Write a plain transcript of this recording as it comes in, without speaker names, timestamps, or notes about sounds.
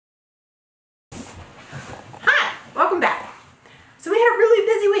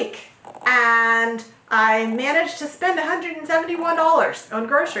and I managed to spend $171 on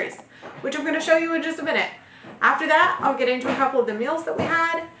groceries, which I'm going to show you in just a minute. After that, I'll get into a couple of the meals that we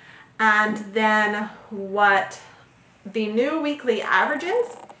had, and then what the new weekly average is.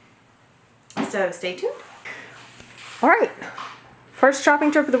 So stay tuned. All right, first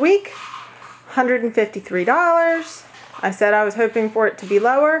shopping trip of the week, $153. I said I was hoping for it to be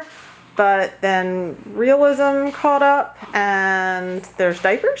lower, but then realism caught up, and there's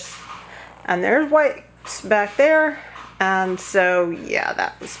diapers, and there's wipes back there, and so yeah,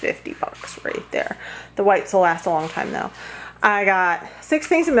 that was 50 bucks right there. The wipes will last a long time though. I got 6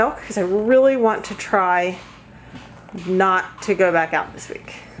 things of milk because I really want to try not to go back out this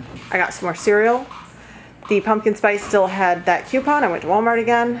week. I got some more cereal. The pumpkin spice still had that coupon. I went to Walmart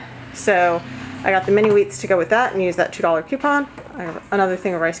again, so I got the mini wheats to go with that and use that $2 coupon. I have another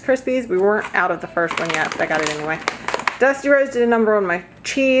thing of Rice Krispies. We weren't out of the first one yet, but I got it anyway. Dusty Rose did a number on my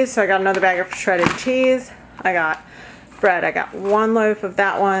cheese, so I got another bag of shredded cheese. I got bread. I got 1 loaf of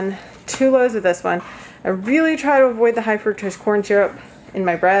that one, 2 loaves of this one. I really try to avoid the high fructose corn syrup in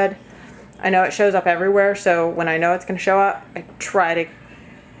my bread. I know it shows up everywhere, so when I know it's going to show up, I try to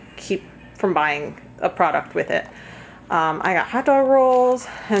keep from buying a product with it. I got hot dog rolls,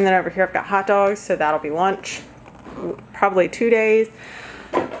 and then over here I've got hot dogs, so that'll be lunch. Probably 2 days.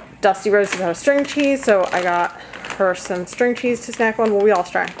 Dusty Rose is out of string cheese, so I got her some string cheese to snack on. Well, we all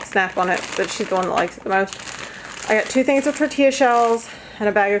snack on it, but she's the one that likes it the most. I got 2 things of tortilla shells and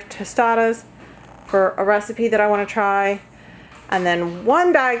a bag of tostadas for a recipe that I want to try. And then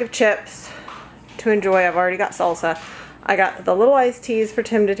 1 bag of chips to enjoy. I've already got salsa. I got the little iced teas for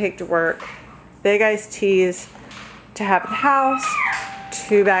Tim to take to work, big iced teas to have at the house,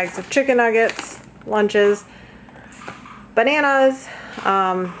 2 bags of chicken nuggets, lunches, bananas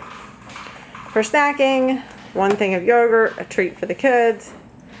for snacking, 1 thing of yogurt, a treat for the kids,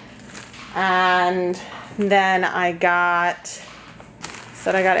 and then I got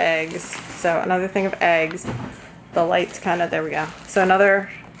eggs, so another thing of eggs. The light's kind of, there we go. So another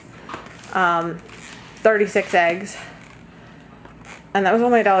 36 eggs. And that was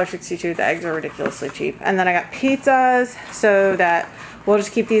only $1.62. The eggs are ridiculously cheap. And then I got pizzas, so that we'll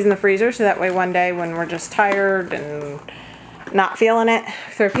just keep these in the freezer, so that way one day when we're just tired and not feeling it,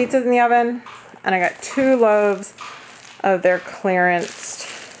 throw pizzas in the oven. And I got 2 loaves of their clearanced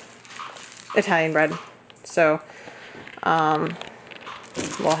Italian bread. So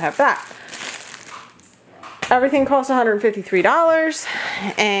we'll have that. Everything costs $153,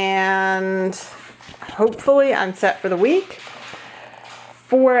 and hopefully I'm set for the week.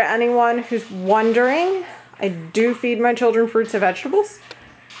 For anyone who's wondering, I do feed my children fruits and vegetables.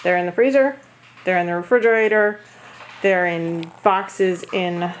 They're in the freezer, they're in the refrigerator, they're in boxes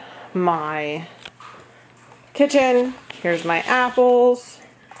in my kitchen. Here's my apples.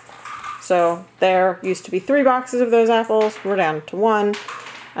 So there used to be 3 boxes of those apples. We're down to 1.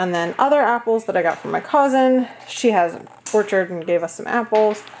 And then other apples that I got from my cousin. She has an orchard and gave us some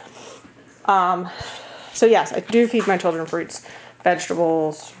apples. So yes, I do feed my children fruits,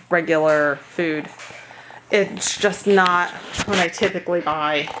 vegetables, regular food. It's just not what I typically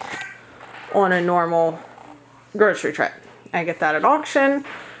buy on a normal grocery trip. I get that at auction,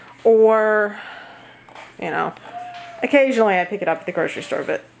 or, you know, occasionally I pick it up at the grocery store,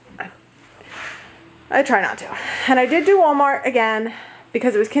 but I try not to. And I did do Walmart again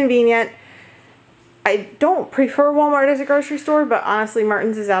because it was convenient. I don't prefer Walmart as a grocery store, but honestly,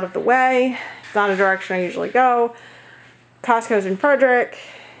 Martin's is out of the way. It's not a direction I usually go. Costco's in Frederick,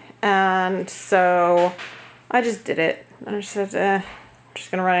 and so I just did it. I just said, I'm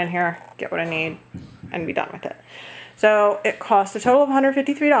just gonna run in here, get what I need, and be done with it. So it cost a total of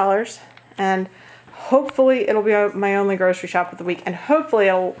 $153, and hopefully it'll be my only grocery shop of the week, and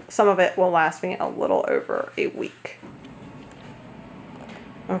hopefully some of it will last me a little over a week.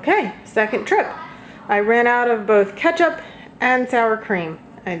 Okay, second trip. I ran out of both ketchup and sour cream.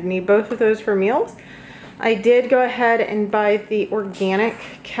 I need both of those for meals. I did go ahead and buy the organic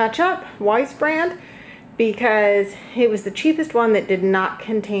ketchup, Weiss brand, because it was the cheapest one that did not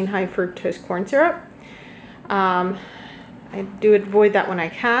contain high fructose corn syrup. I do avoid that when I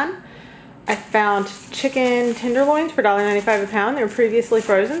can. I found chicken tenderloins for $1.95 a pound. They were previously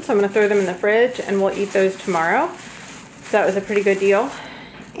frozen, so I'm going to throw them in the fridge and we'll eat those tomorrow. So that was a pretty good deal.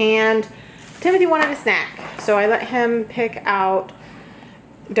 And Timothy wanted a snack, so I let him pick out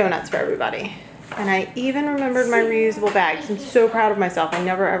donuts for everybody. And I even remembered my reusable bags. I'm so proud of myself. I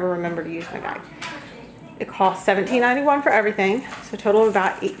never ever remember to use my bag. It cost $17.91 for everything, so a total of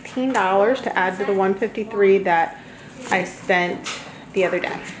about $18 to add to the $153 that I spent the other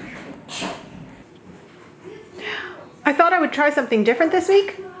day. I thought I would try something different this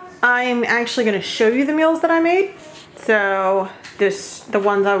week. I'm actually going to show you the meals that I made. So the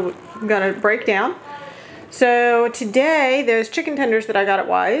ones I'm going to break down. So today, those chicken tenders that I got at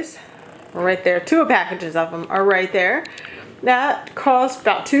Wise are right there. 2 packages of them are right there. That cost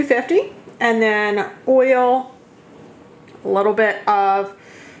about $2.50. And then oil, a little bit of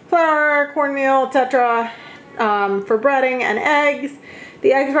flour, cornmeal, etc. For breading, and eggs.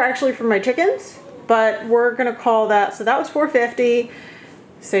 The eggs were actually for my chickens, but we're gonna call that, so that was $4.50.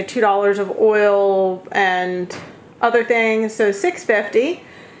 Say $2 of oil and other things, so $6.50.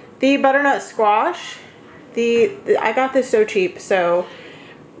 The butternut squash, I got this so cheap, so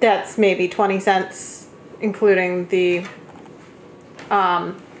that's maybe 20 cents, including the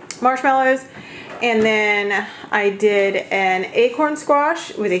marshmallows. And then I did an acorn squash.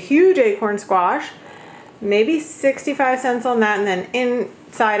 It was a huge acorn squash, maybe 65 cents on that. And then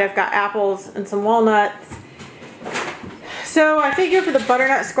inside I've got apples and some walnuts. So I figure for the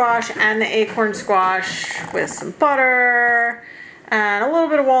butternut squash and the acorn squash with some butter and a little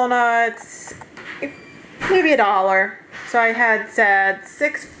bit of walnuts, maybe $1. So I had said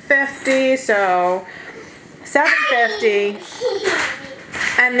 $6.50, so $7.50.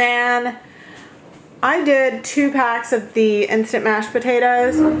 And then I did 2 packs of the instant mashed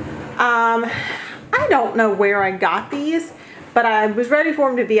potatoes. I don't know where I got these, but I was ready for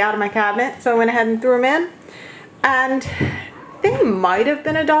them to be out of my cabinet, so I went ahead and threw them in. And they might have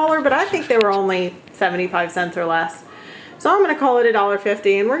been $1, but I think they were only 75 cents or less. So I'm going to call it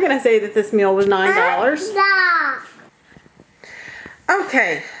 $1.50, and we're going to say that this meal was $9.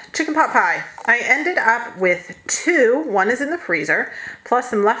 Okay, chicken pot pie. I ended up with 2. One is in the freezer, plus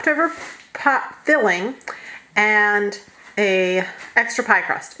some leftover pot filling and a extra pie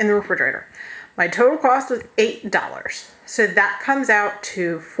crust in the refrigerator. My total cost was $8. So that comes out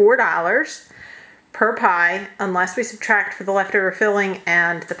to $4 per pie, unless we subtract for the leftover filling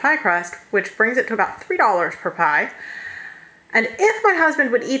and the pie crust, which brings it to about $3 per pie. And if my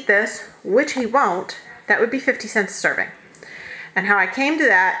husband would eat this, which he won't, that would be 50 cents a serving. And how I came to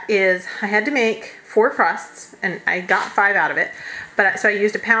that is I had to make 4 crusts, and I got 5 out of it. So I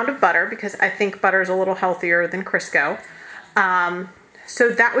used a pound of butter because I think butter is a little healthier than Crisco. So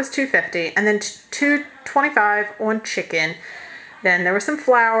that was $2.50, and then $2.25 on chicken. Then there was some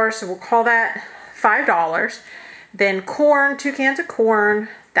flour, so we'll call that $5. Then corn, 2 cans of corn,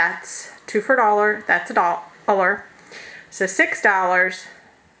 that's 2 for $1, that's $1. So $6.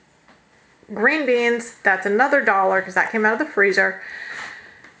 Green beans, that's another $1 because that came out of the freezer.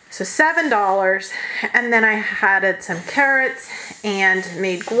 So $7. And then I added some carrots and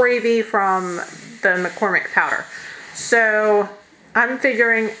made gravy from the McCormick powder. So I'm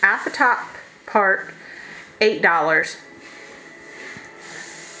figuring at the top part, $8.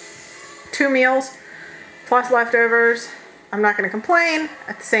 2 meals plus leftovers. I'm not going to complain.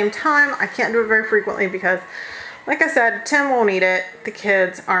 At the same time, I can't do it very frequently because, like I said, Tim won't eat it. The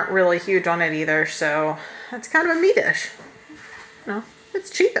kids aren't really huge on it either, so that's kind of a me dish. No, it's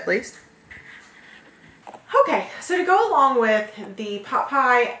cheap at least. Okay, so to go along with the pot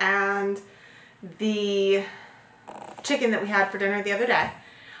pie and the chicken that we had for dinner the other day,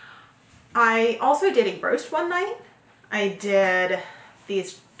 I also did a roast one night. I did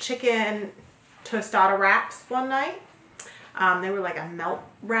these chicken tostada wraps one night. They were like a melt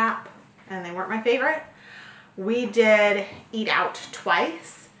wrap, and they weren't my favorite. We did eat out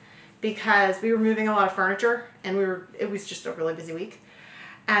twice because we were moving a lot of furniture, and it was just a really busy week.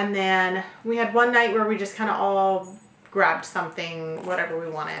 And then we had one night where we just kind of all grabbed something, whatever we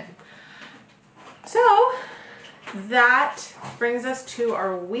wanted. So that brings us to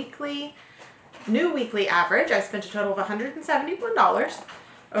our new weekly average. I spent a total of $171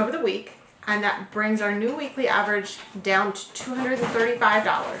 over the week, and that brings our new weekly average down to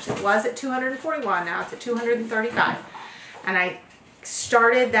 $235. It was at $241, now it's at $235. And I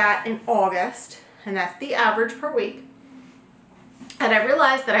started that in August, and that's the average per week. And I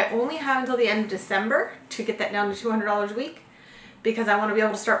realized that I only have until the end of December to get that down to $200 a week, because I want to be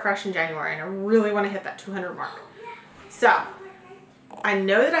able to start fresh in January, and I really want to hit that 200 mark. So I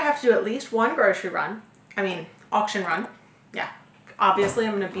know that I have to do at least one grocery run. Auction run. Yeah. Obviously,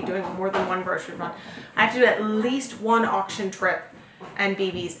 I'm going to be doing more than one grocery run. I have to do at least one auction trip and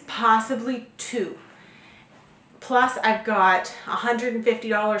BBs, possibly 2. Plus, I've got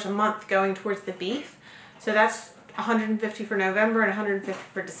 $150 a month going towards the beef. So that's $150 for November and $150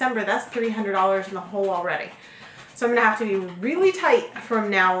 for December. That's $300 in the hole already. So I'm going to have to be really tight from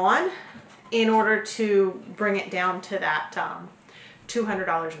now on in order to bring it down to that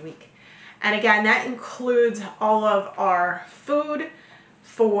 $200 a week. And again, that includes all of our food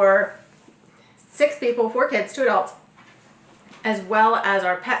for 6 people, 4 kids, 2 adults, as well as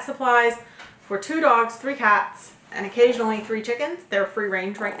our pet supplies for 2 dogs, 3 cats, and occasionally 3 chickens. They're free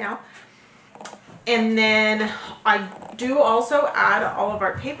range right now. And then I do also add all of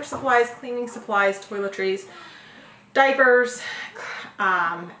our paper supplies, cleaning supplies, toiletries, diapers,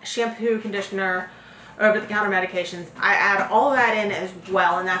 shampoo, conditioner, over-the-counter medications. I add all of that in as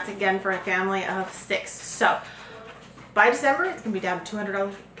well, and that's again for a family of 6. So by December, it's gonna be down to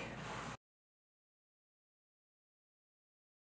 $200